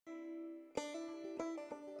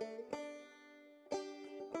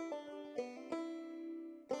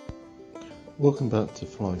Welcome back to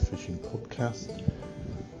Fly Fishing Podcast.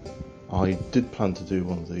 I did plan to do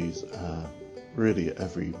one of these really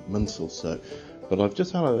every month or so, but I've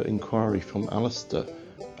just had an inquiry from Alistair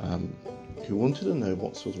who wanted to know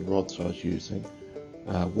what sort of rods I was using,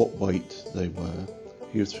 what weight they were.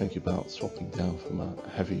 He was thinking about swapping down from a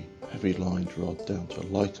heavy lined rod down to a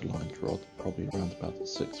lighter lined rod, probably around about a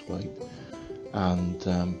 6 weight, and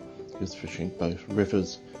he was fishing both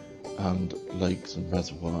rivers and lakes and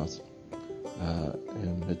reservoirs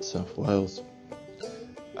in mid-South Wales,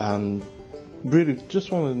 and really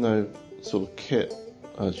just wanted to know sort of kit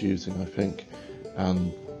I was using, I think,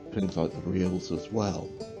 and things like the reels as well.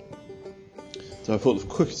 So I thought the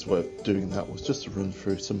quickest way of doing that was just to run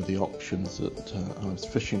through some of the options that I was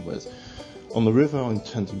fishing with. On the river, I'm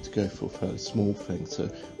tending to go for fairly small things. So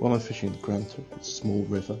when I'm fishing the Granter, it's a small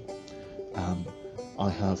river. I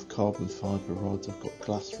have carbon fibre rods, I've got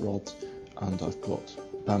glass rods, and I've got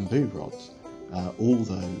bamboo rods. All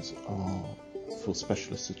those are for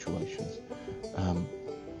specialist situations.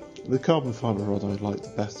 The carbon fibre rod I like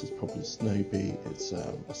the best is probably Snowbee. It's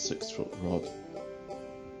a 6 foot rod,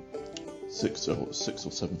 6 or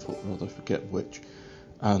 7 foot rod, I forget which,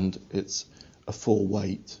 and it's a 4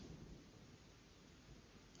 weight,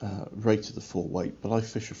 rated a 4 weight, but I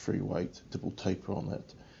fish a 3 weight double taper on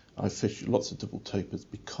it. I fish lots of double tapers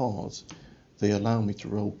because they allow me to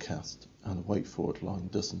roll cast, and a weight forward line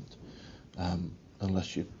doesn't,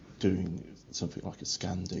 unless you're doing something like a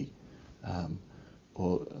Scandi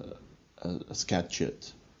or a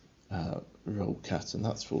Skagit roll cast, and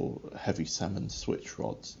that's for heavy salmon switch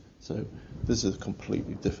rods. So this is a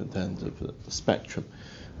completely different end of the spectrum.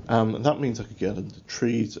 And that means I could get under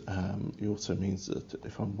trees. It also means that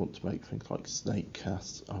if I want to make things like snake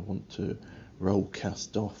casts, I want to roll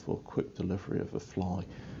cast off for quick delivery of a fly,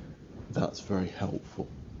 that's very helpful.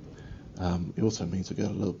 It also means I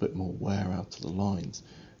get a little bit more wear out of the lines,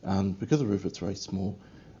 and because the river's very small,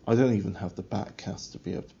 I don't even have the back cast to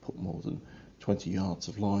be able to put more than 20 yards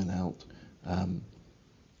of line out. I'm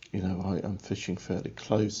fishing fairly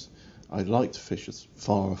close. I like to fish as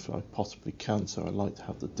far as I possibly can, so I like to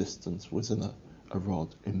have the distance within a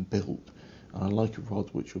rod inbuilt, and I like a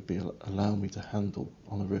rod which would allow me to handle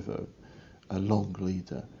on a river a long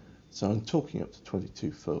leader. So I'm talking up to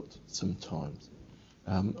 22 foot sometimes.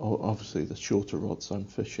 Obviously the shorter rods I'm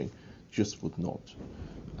fishing just would not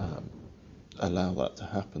allow that to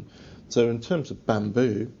happen. So in terms of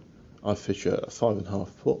bamboo, I fish a 5.5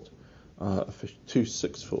 foot. I fish 2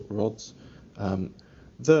 6 foot rods.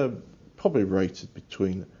 They're probably rated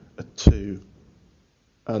between a 2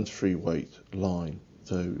 and 3 weight line,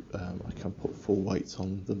 so I can put 4 weights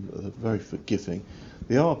on them. They're very forgiving.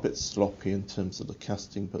 They are a bit sloppy in terms of the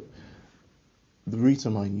casting, but the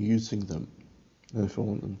reason I'm using them, and if I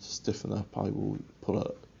want them to stiffen up, I will put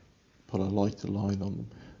a lighter line on them.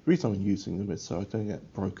 The reason I'm using them is so I don't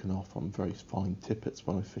get broken off on very fine tippets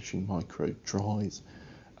when I'm fishing micro dries,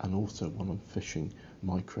 and also when I'm fishing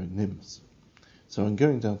micro nymphs. So I'm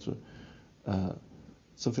going down to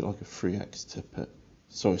something like a 3x tippet,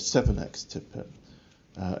 7x tippet,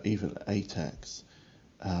 even 8x.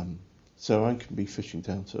 So I can be fishing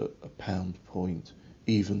down to a pound point,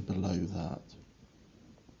 even below that.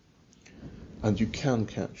 And you can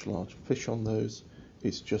catch large fish on those.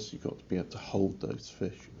 It's just you've got to be able to hold those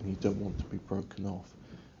fish, and you don't want to be broken off.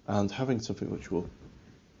 And having something which will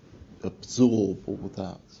absorb all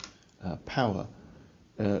that power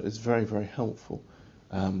is very, very helpful.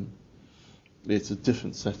 It's a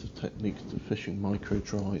different set of techniques to fishing micro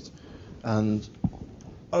dries, and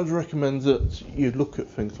I would recommend that you look at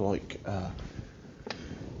things like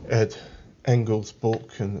Ed Engel's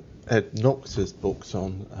book and Ed Knox's books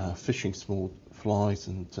on fishing small flies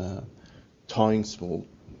and tying small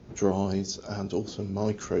dries, and also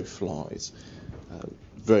micro flies.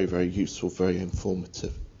 Very, very useful, very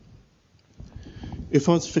informative. If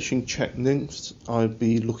I was fishing check nymphs, I'd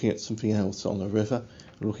be looking at something else on a river,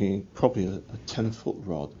 looking at probably a 10 foot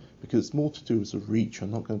rod, because it's more to do with the reach.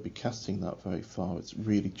 I'm not going to be casting that very far. It's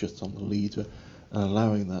really just on the leader and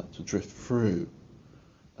allowing that to drift through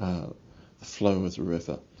the flow of the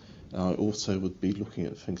river. I also would be looking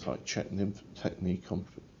at things like check nymph technique on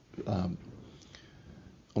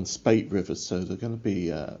spate rivers, so they're going to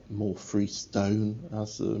be more free stone,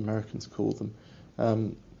 as the Americans call them.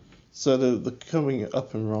 So they're coming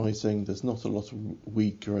up and rising. There's not a lot of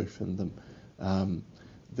weed growth in them.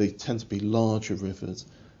 They tend to be larger rivers,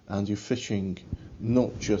 and you're fishing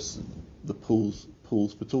not just the pools,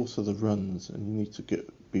 but also the runs, and you need to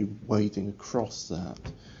be wading across that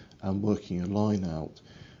and working your line out.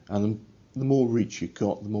 And the more reach you've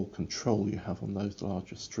got, the more control you have on those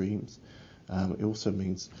larger streams. It also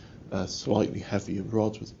means a slightly heavier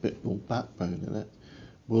rod with a bit more backbone in it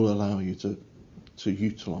will allow you to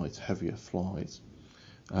utilise heavier flies.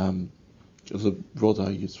 The rod I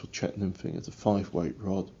use for Czech nymphing is a 5-weight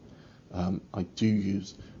rod. I do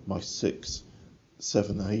use my 6,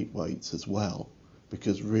 7, 8 weights as well,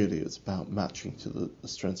 because really it's about matching to the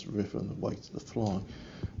strength of the river and the weight of the fly.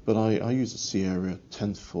 But I use a Sierra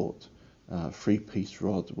 10-foot 3-piece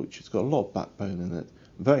rod, which has got a lot of backbone in it.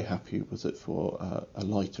 I'm very happy with it for a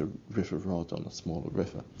lighter river rod on a smaller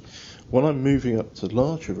river. When I'm moving up to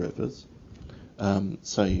larger rivers,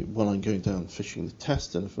 say when I'm going down fishing the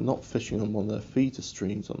Test, and if I'm not fishing on one of their feeder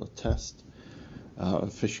streams on the Test, I'm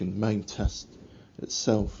fishing the main Test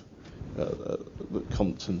itself, the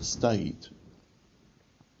Compton Estate,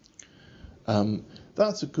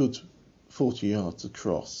 that's a good 40 yards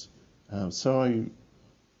across. So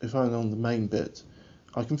if I'm on the main bit,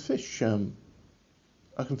 I can fish a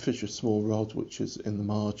small rod which is in the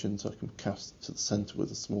margins. I can cast to the centre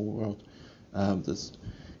with a small rod.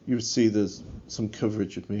 You would see there's some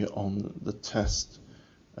coverage of me on the Test,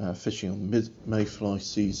 fishing on mid-Mayfly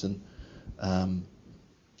season, on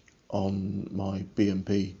my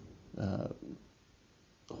B&B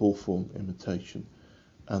Hawthorn imitation,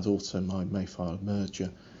 and also my Mayfly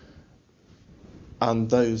merger. And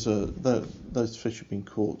those fish have been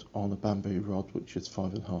caught on a bamboo rod, which is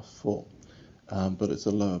 5.5 foot, but it's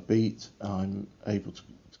a lower beat. I'm able to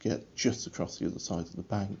get just across the other side of the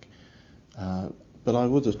bank. But I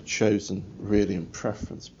would have chosen, really in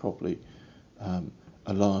preference, probably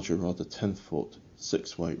a larger rod, a 10-foot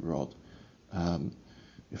 6-weight rod,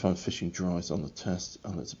 if I'm fishing dries on the Test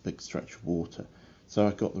and it's a big stretch of water. So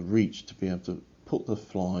I've got the reach to be able to put the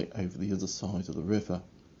fly over the other side of the river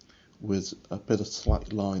with a bit of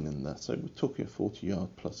slack line in there. So we're talking a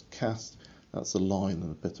 40-yard plus cast. That's a line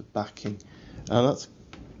and a bit of backing, and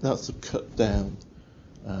that's to cut down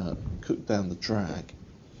the drag.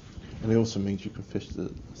 And it also means you can fish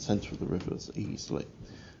the centre of the rivers easily.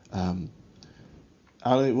 And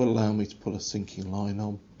it will allow me to put a sinking line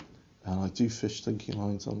on. And I do fish sinking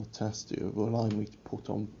lines on the Test. It will allow me to put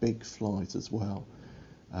on big flies as well.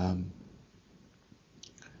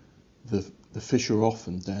 The fish are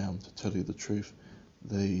often down, to tell you the truth.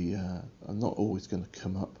 They are not always going to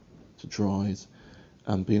come up to dries,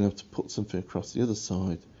 and being able to put something across the other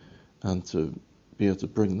side and to be able to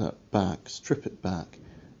bring that back, strip it back,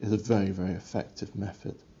 is a very, very effective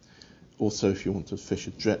method. Also, if you want to fish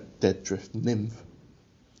a dead drift nymph,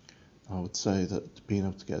 I would say that being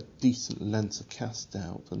able to get a decent length of cast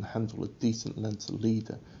out and handle a decent length of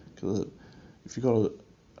leader, because if you've got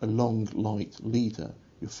a long, light leader,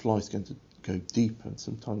 your fly's going to go deeper, and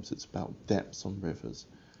sometimes it's about depths on rivers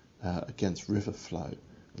against river flow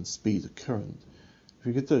and speed of current. If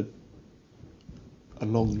you get a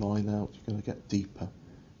long line out, you're going to get deeper.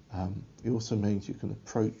 It also means you can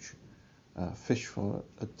approach fish from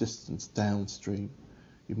a distance downstream.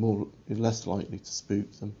 You're less likely to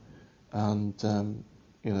spook them, and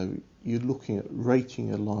you're looking at rating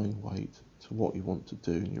your line weight to what you want to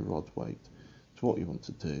do and your rod weight to what you want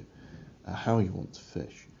to do, how you want to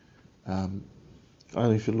fish. And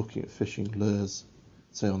if you're looking at fishing lures,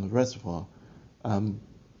 say on the reservoir, I'm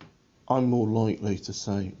more likely to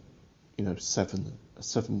say, a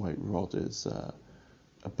 7-weight rod is a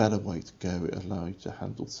better way to go. It allows you to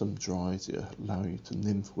handle some dries, it allows you to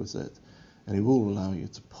nymph with it, and it will allow you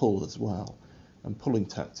to pull as well. And pulling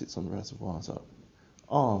tactics on the reservoirs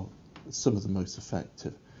are some of the most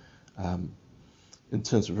effective. In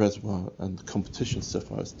terms of reservoir and the competition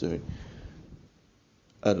stuff I was doing,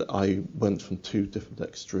 and I went from 2 different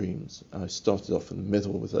extremes. I started off in the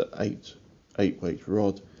middle with an 8-weight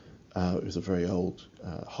rod. It was a very old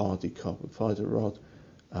Hardy carbon fibre rod,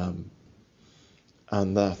 and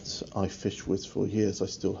that I fished with for years. I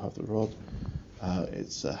still have the rod.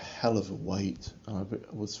 It's a hell of a weight. I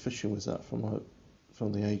was fishing with that from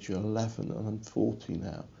the age of 11, and I'm 40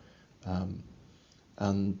 now.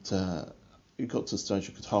 It got to the stage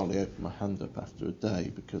I could hardly open my hand up after a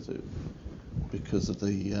day because of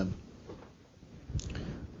the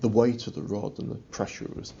weight of the rod and the pressure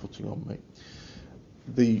it was putting on me.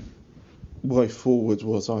 The way forward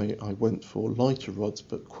was I went for lighter rods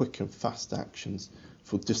but quick and fast actions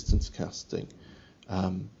for distance casting.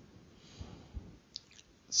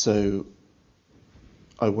 So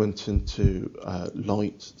I went into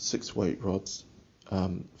light 6-weight rods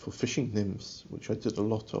for fishing nymphs, which I did a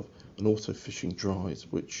lot of, and also fishing dries,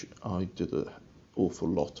 which I did an awful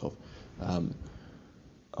lot of.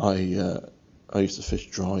 I used to fish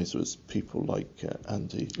dries with people like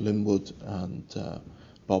Andy Linwood and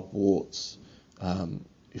Bob Warts.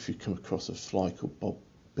 If you come across a fly called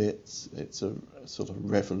bits. It's a sort of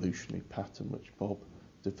revolutionary pattern which Bob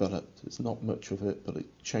developed. It's not much of it, but it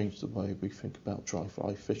changed the way we think about dry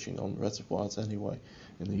fly fishing on reservoirs anyway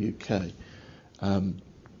in the UK. An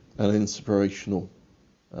inspirational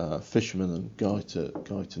fisherman and guy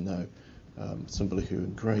to know, somebody who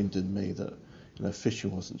ingrained in me that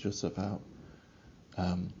fishing wasn't just about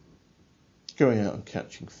going out and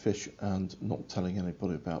catching fish and not telling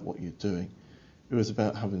anybody about what you're doing. It was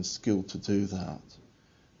about having skill to do that.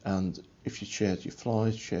 And if you shared your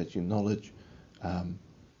flies, shared your knowledge,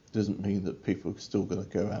 doesn't mean that people are still going to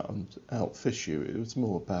go out and outfish you. It was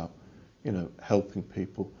more about, helping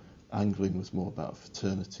people. Angling was more about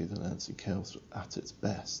fraternity than anything else at its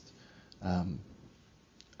best. And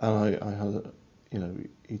I had,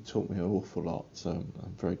 he taught me an awful lot. So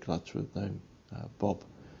I'm very glad to have known Bob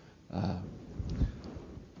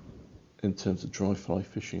in terms of dry fly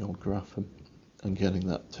fishing on Grafham and getting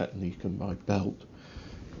that technique in my belt.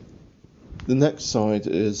 The next side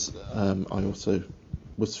is I also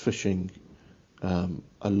was fishing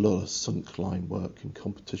a lot of sunk line work in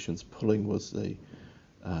competitions. Pulling was the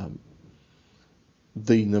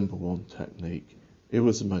number one technique. It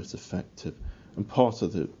was the most effective, and part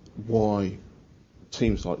of why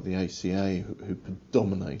teams like the ACA, who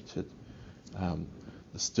dominated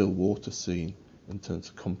the still water scene in terms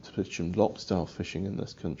of competition lock-style fishing in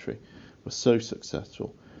this country, were so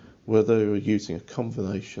successful, where they were using a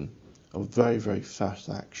combination of very, very fast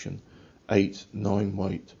action 8-9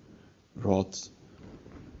 weight rods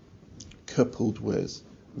coupled with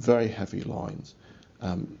very heavy lines.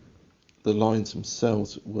 The lines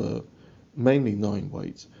themselves were mainly 9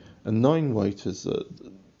 weights, and 9 weight is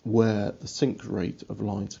where the sink rate of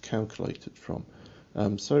lines are calculated from.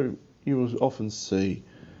 So you will often see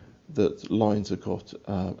that lines have got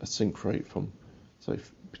a sink rate from, say,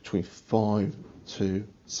 between 5 to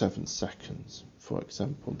 7 seconds, for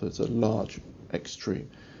example. There's a large extreme,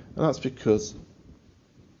 and that's because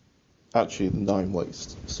actually the 9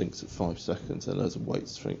 weights sinks at 5 seconds, and those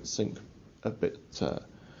weights sink a bit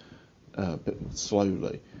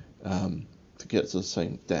slowly to get to the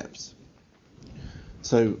same depth.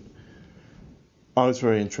 So I was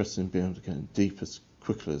very interested in being able to get in deep as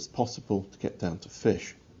quickly as possible to get down to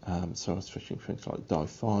fish. So I was fishing things like Dye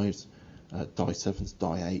 5s, Dye 7s,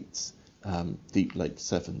 Dye 8s, deep lake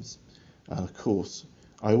 7s. And of course,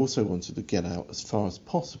 I also wanted to get out as far as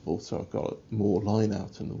possible, so I got more line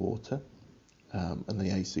out in the water. And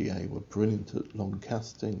the ACA were brilliant at long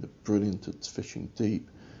casting, they're brilliant at fishing deep.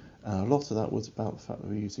 A lot of that was about the fact that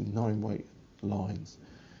we're using 9 weight lines.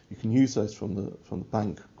 You can use those from the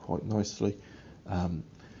bank quite nicely.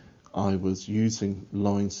 I was using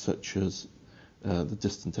lines such as the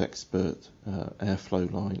Distant Expert airflow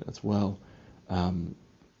line as well,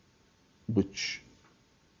 which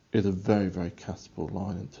is a very, very castable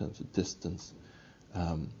line in terms of distance,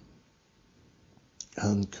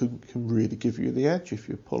 and can really give you the edge if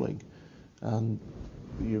you're pulling. And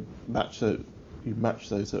you match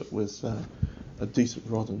those up with a decent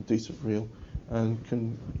rod and decent reel, and you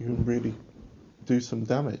can really do some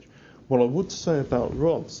damage. What I would say about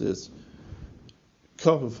rods is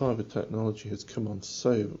carbon fibre technology has come on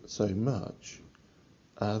so much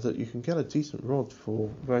that you can get a decent rod for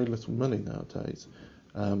very little money nowadays.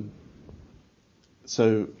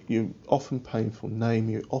 So you're often paying for name,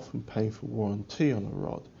 you're often paying for warranty on a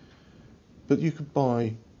rod, but you could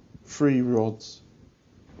buy 3 rods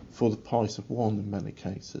for the price of 1 in many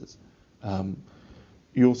cases.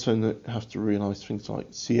 You also have to realise things like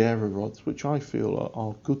Sierra rods, which I feel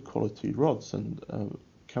are good quality rods and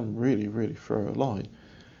can really, really throw a line.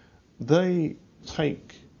 They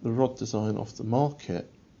take the rod design off the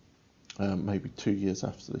market maybe 2 years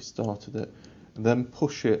after they started it, and then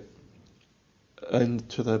push it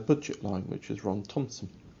into their budget line, which is Ron Thompson.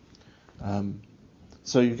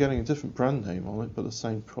 So you're getting a different brand name on it, but the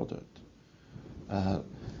same product. And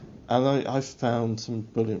I've found some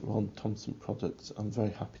brilliant Ron Thompson products. I'm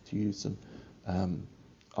very happy to use them.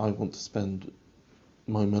 I want to spend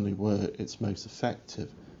my money where it's most effective,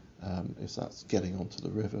 if that's getting onto the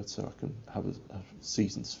river so I can have a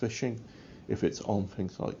season's fishing. If it's on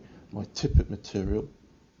things like my tippet material,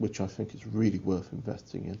 which I think is really worth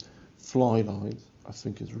investing in. Fly lines, I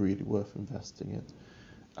think is really worth investing in.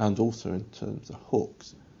 And also in terms of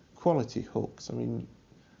hooks, quality hooks,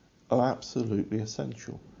 are absolutely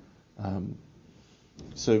essential.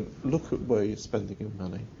 So look at where you're spending your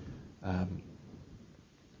money.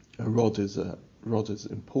 A rod is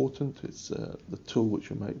important. It's the tool which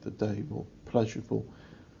will make the day more pleasurable.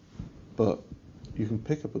 But you can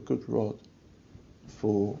pick up a good rod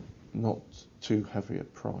for not too heavy a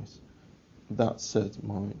price. That said,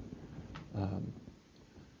 my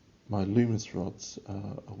my Loomis rods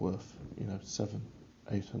are worth, 700-800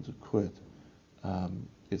 quid.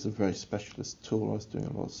 It's a very specialist tool. I was doing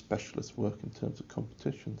a lot of specialist work in terms of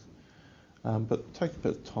competitions. But take a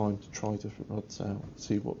bit of time to try different rods out,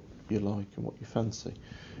 see what you like and what you fancy.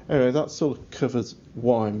 Anyway, that sort of covers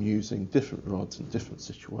why I'm using different rods in different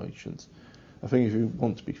situations. I think if you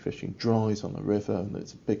want to be fishing dries on a river and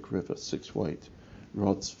it's a big river, 6-weight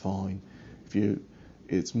rod's fine.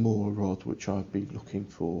 It's more a rod which I'd be looking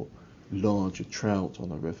for larger trout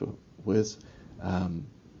on a river with.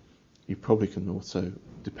 You probably can also,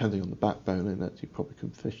 depending on the backbone in it, you probably can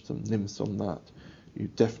fish some nymphs on that. You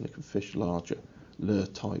definitely can fish larger lure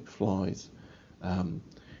type flies.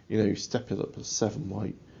 You step it up to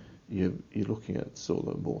 7-weight, you're looking at sort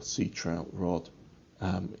of a more sea trout rod.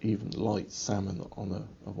 Even light salmon on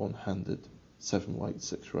a one-handed 7-weight,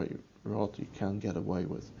 6-weight rod you can get away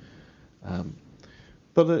with.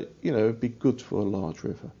 But it'd be good for a large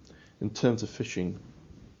river. In terms of fishing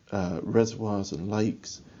reservoirs and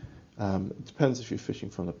lakes, it depends if you're fishing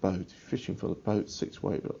from a boat. If you're fishing from a boat,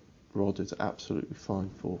 6-weight rod is absolutely fine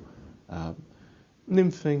for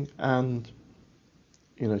nymphing and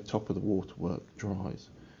top of the water work dries.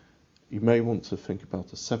 You may want to think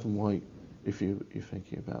about a 7-weight if you're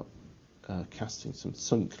thinking about casting some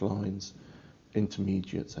sunk lines,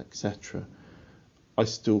 intermediates, etc. I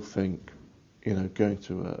still think going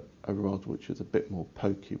to a rod which is a bit more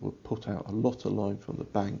pokey will put out a lot of line from the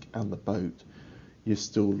bank and the boat. You're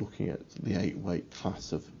still looking at the 8-weight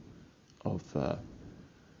class of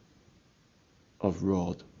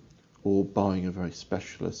rod, or buying a very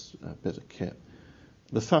specialist bit of kit.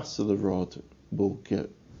 The faster the rod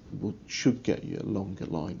should get you a longer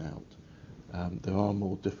line out. There are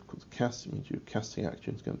more difficult to cast. It means your casting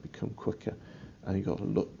action is going to become quicker, and you've got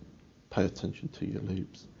to pay attention to your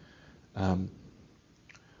loops.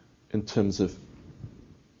 In terms of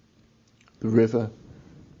the river,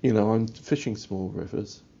 I'm fishing small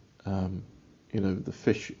rivers. The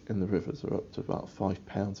fish in the rivers are up to about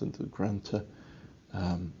 £5 into the granter,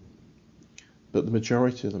 but the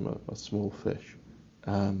majority of them are small fish.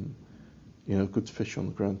 Good fish on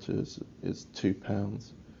the granter is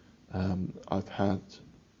 £2. I've had,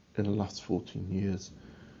 in the last 14 years,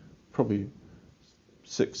 probably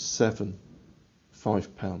 6, 7,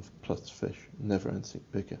 £5 plus fish, never anything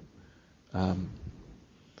bigger. And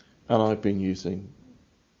I've been using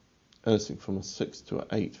anything from a 6 to an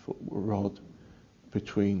 8 foot rod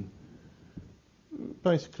between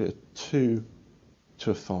basically a 2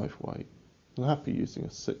 to a 5-weight. I'm happy using a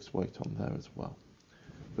 6-weight on there as well.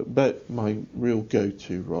 But my real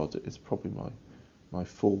go-to rod is probably my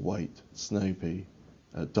 4-weight Snowbee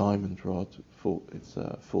diamond rod. It's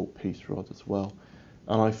a 4-piece rod as well.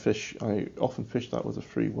 And I often fish that with a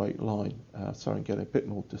 3-weight line, so I can get a bit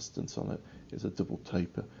more distance on it. It's a double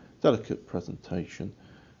taper, delicate presentation,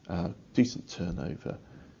 decent turnover,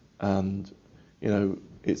 and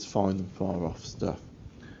it's fine and far off stuff.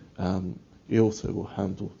 It also will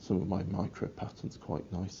handle some of my micro patterns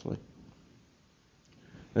quite nicely.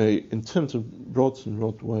 In terms of rods and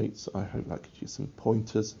rod weights, I hope that gives you some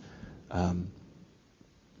pointers.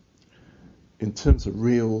 In terms of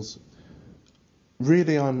reels,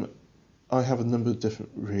 really I have a number of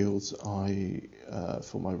different reels.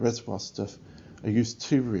 For my reservoir stuff, I use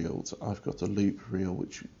 2 reels. I've got a loop reel,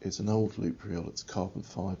 which is an old loop reel. It's carbon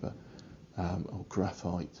fibre or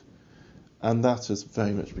graphite, and that is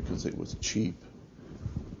very much because it was cheap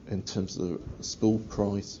in terms of the spool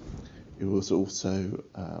price. It was also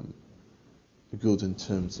good in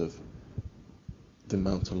terms of the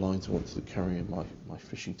amount of lines I wanted to carry in my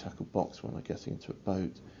fishing tackle box when I get into a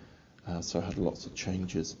boat. So I had lots of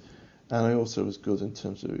changes. And I also was good in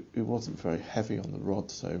terms of it wasn't very heavy on the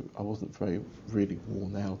rod, so I wasn't really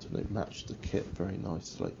worn out, and it matched the kit very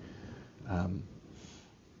nicely. And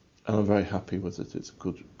I'm very happy with it. It's a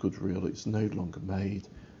good reel. It's no longer made.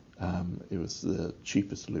 It was the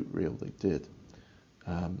cheapest loop reel they did.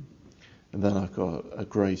 And then I've got a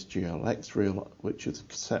Grace GLX reel, which is a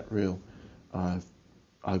cassette reel. I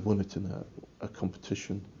won it in a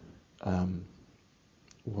competition.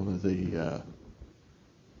 One of the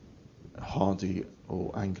Hardy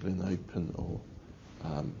or Anglin Open, or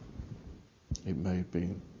it may have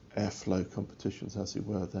been Airflow competitions as it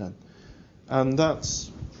were then. And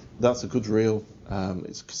that's a good reel.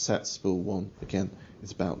 It's a cassette spool one. Again,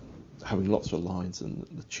 it's about having lots of lines, and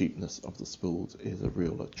the cheapness of the spools is a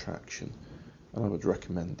real attraction, and I would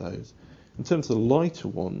recommend those. In terms of the lighter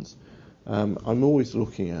ones, I'm always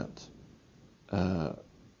looking at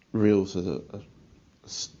reels as a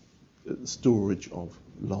storage of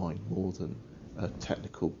line more than a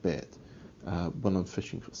technical bit. when I'm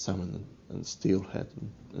fishing for salmon and steelhead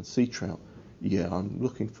and sea trout, I'm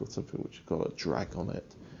looking for something which has got a drag on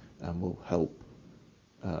it and will help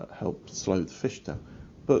slow the fish down.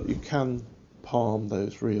 But you can palm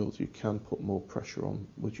those reels, you can put more pressure on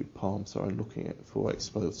with your palm, so I'm looking at for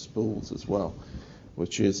exposed spools as well,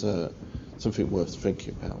 which is something worth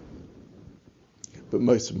thinking about. But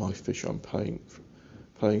most of my fish I'm playing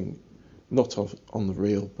not on the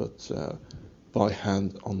reel, but by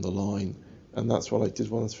hand on the line, and that's what I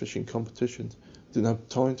did when I was fishing competitions. Didn't have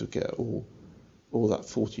time to get all that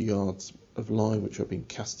 40 yards of line which I've been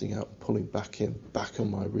casting out and pulling back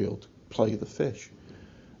on my reel to play the fish.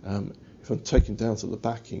 If I'm taken down to the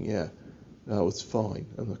backing, that was fine,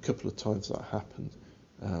 and a couple of times that happened,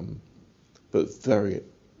 but very,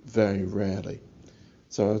 very rarely.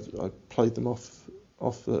 So I played them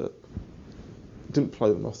didn't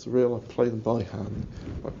play them off the reel, I played them by hand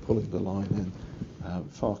by pulling the line in,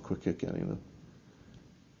 far quicker getting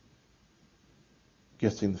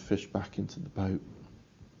the fish back into the boat.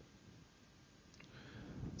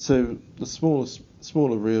 So the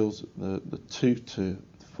smaller reels, the 2 to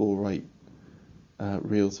 4/8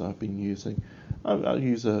 reels I've been using. I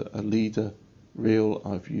use a leader reel.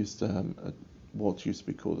 I've used what used to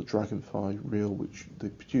be called a Dragonfly reel, which they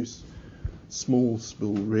produce small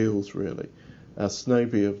reels really.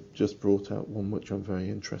 Snowbee have just brought out one which I'm very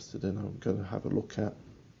interested in. I'm going to have a look at.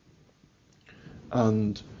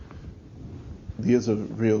 And the other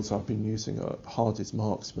reels I've been using are Hardy's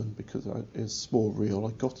Marksman, because it's a small reel.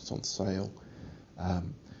 I got it on sale.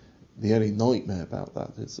 The only nightmare about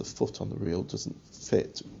that is the foot on the reel doesn't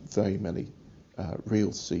fit very many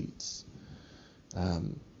reel seats,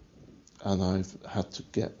 and I've had to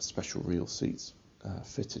get special reel seats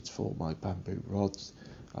fitted for my bamboo rods.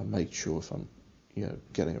 I make sure if I'm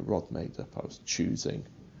getting a rod made up, I was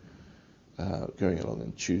going along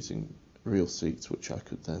and choosing reel seats which I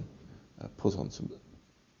could then put on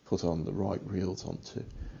the right reels onto.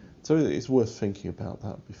 So it's worth thinking about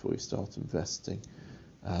that before you start investing,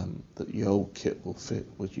 that your old kit will fit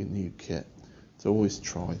with your new kit. So always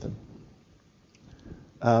try them.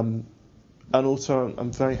 And also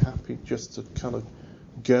I'm very happy just to kind of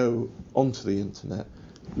go onto the internet,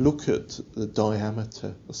 look at the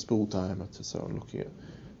diameter, the spool diameter. So I'm looking at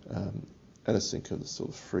anything of the sort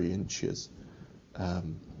of 3 inches.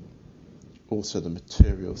 Also the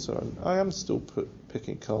material, so I am still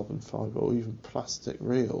picking carbon fibre or even plastic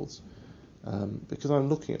reels, because I'm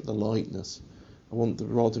looking at the lightness. I want the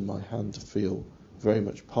rod in my hand to feel very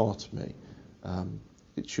much part of me.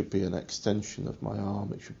 It should be an extension of my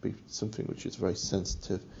arm. It should be something which is very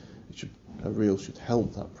sensitive. A reel should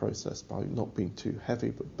help that process by not being too heavy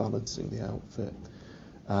but balancing the outfit.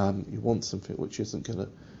 You want something which isn't going to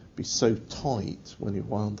be so tight when you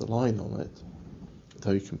wound the line on it,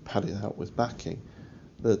 though you can pad it out with backing,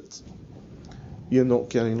 that you're not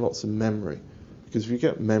getting lots of memory. Because if you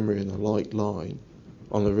get memory in a light line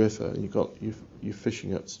on the river and you're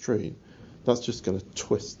fishing upstream, that's just going to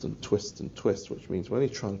twist and twist and twist, which means when you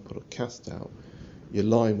try and put a cast out, your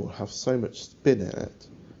line will have so much spin in it,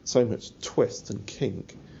 so much twist and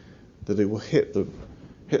kink, that it will hit the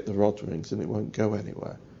rod rings and it won't go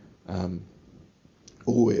anywhere.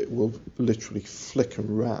 Or it will literally flick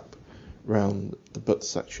and wrap round the butt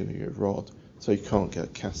section of your rod, so you can't get a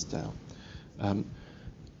cast out.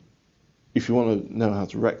 If you want to know how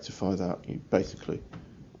to rectify that, you basically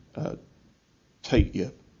take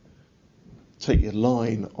your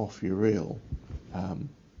line off your reel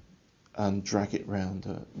and drag it round.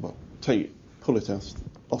 Pull it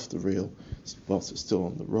off the reel whilst it's still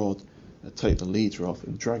on the rod. Take the leader off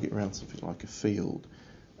and drag it around something like a field,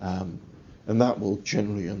 and that will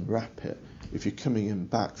generally unwrap it. If you're coming in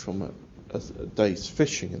back from a day's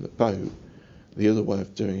fishing in the boat, the other way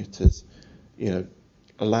of doing it is,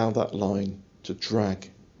 allow that line to drag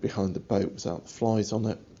behind the boat without the flies on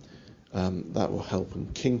it. That will help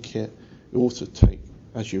and kink it. It also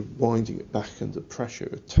as you're winding it back under pressure,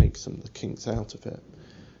 it takes some of the kinks out of it,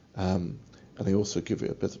 and they also give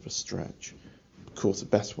it a bit of a stretch. Of course, the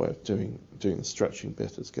best way of doing the stretching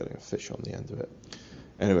bit is getting a fish on the end of it.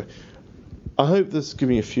 Anyway, I hope this is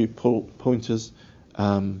giving you a few pointers,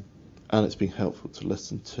 and it's been helpful to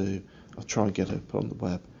listen to. I'll try and get it up on the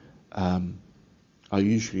web. I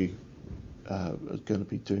usually are going to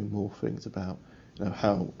be doing more things about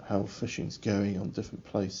how fishing's going on different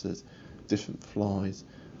places, different flies.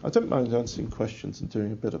 I don't mind answering questions and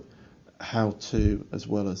doing a bit of how to, as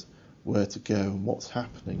well as where to go and what's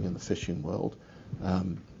happening in the fishing world.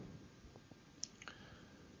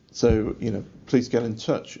 So please get in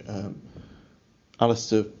touch.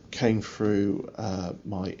 Alistair came through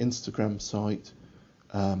my Instagram site,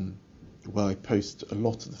 where I post a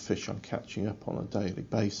lot of the fish I'm catching up on a daily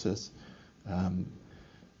basis,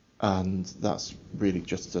 and that's really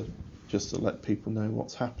just to let people know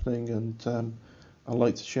what's happening. And I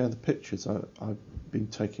like to share the pictures. I've been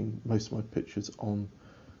taking most of my pictures on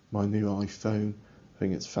my new iPhone. I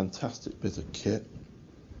think it's a fantastic bit of kit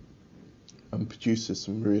and produces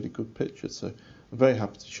some really good pictures. So I'm very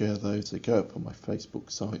happy to share those. They go up on my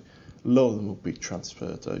Facebook site. A lot of them will be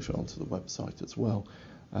transferred over onto the website as well.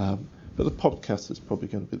 But the podcast is probably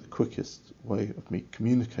going to be the quickest way of me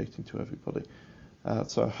communicating to everybody.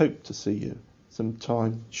 So I hope to see you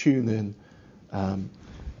sometime. Tune in.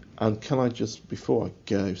 And can I just, before I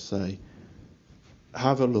go, say,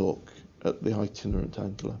 have a look at the Itinerant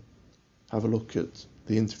Angler. Have a look at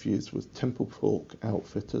the interviews with Temple Fork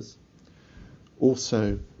Outfitters.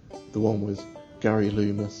 Also, the one with Gary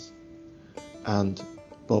Loomis and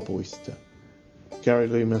Bob Oyster. Gary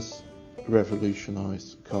Loomis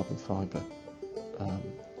revolutionised carbon fibre,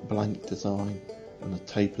 blank design and the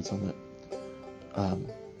tapers on it.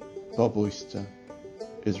 Bob Oyster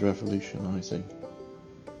is revolutionising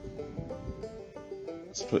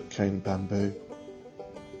split cane bamboo,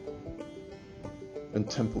 and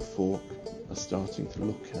Temple Fork are starting to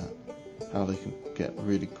look at how they can get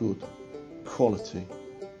really good quality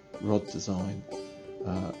rod design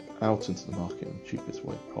out into the market in the cheapest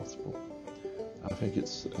way possible. I think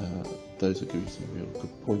it's those are giving some real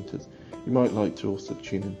good pointers. You might like to also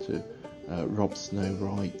tune into Rob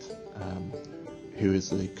Snow-Wright, who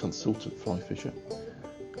is a consultant fly fisher,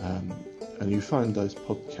 and you find those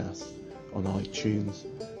podcasts on iTunes,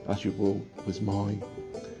 as you will with mine.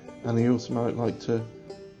 And you also might like to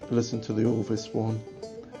listen to the Orvis one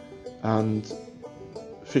and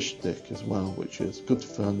Fish Stick as well, which is good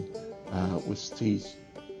fun with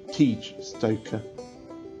Tej Stoker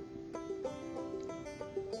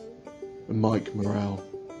and Mike Morrell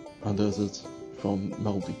and others from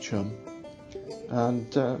Mouldy Chum.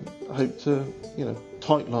 And I hope to,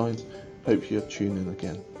 tight lines, hope you'll tune in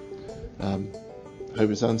again. Hope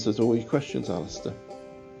it's answered all your questions, Alistair.